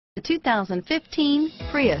The 2015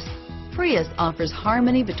 Prius. Prius offers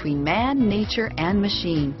harmony between man, nature, and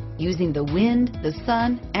machine. Using the wind, the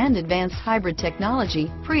sun, and advanced hybrid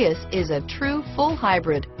technology, Prius is a true full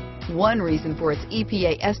hybrid. One reason for its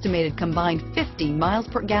EPA estimated combined 50 miles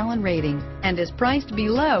per gallon rating and is priced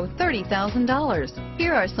below $30,000.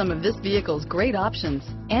 Here are some of this vehicle's great options: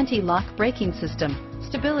 anti-lock braking system,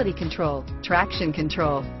 stability control, traction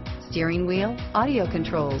control, steering wheel audio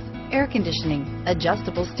controls, air conditioning,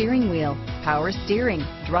 adjustable steering wheel, power steering,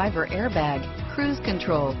 driver airbag, cruise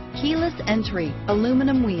control, keyless entry,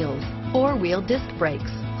 aluminum wheels, four-wheel disc brakes,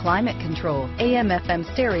 climate control, AM/FM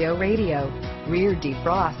stereo radio, rear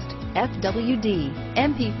defrost, FWD,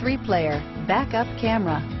 MP3 player, backup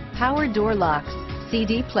camera, power door locks,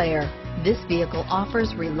 CD player. This vehicle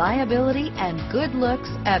offers reliability and good looks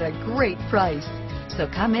at a great price. So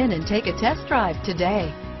come in and take a test drive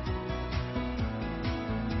today.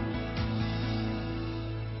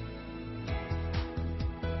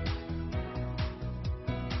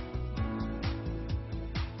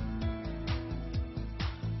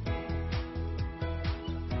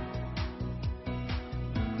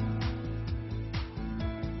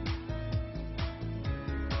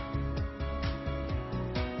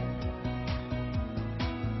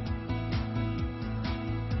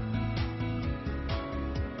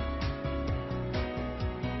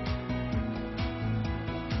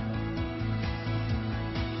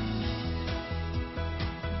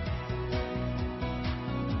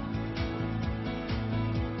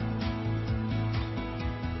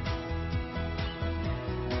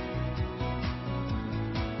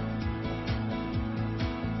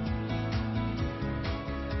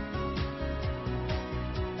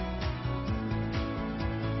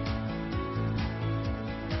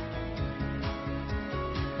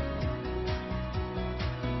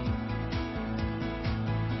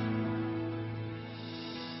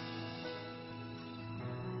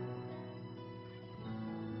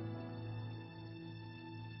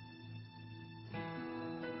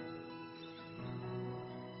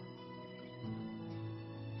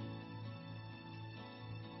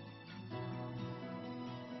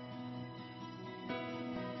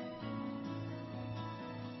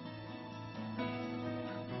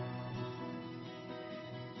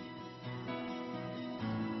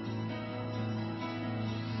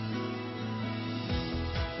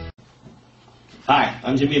 Hi,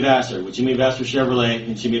 I'm Jimmy Vasser with Jimmy Vasser Chevrolet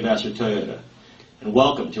and Jimmy Vasser Toyota, and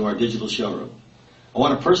welcome to our digital showroom. I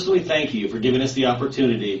want to personally thank you for giving us the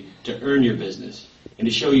opportunity to earn your business and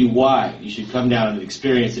to show you why you should come down and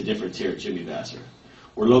experience the difference here at Jimmy Vasser.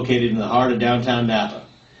 We're located in the heart of downtown Napa.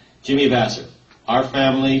 Jimmy Vasser, our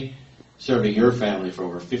family serving your family for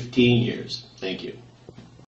over 15 years. Thank you.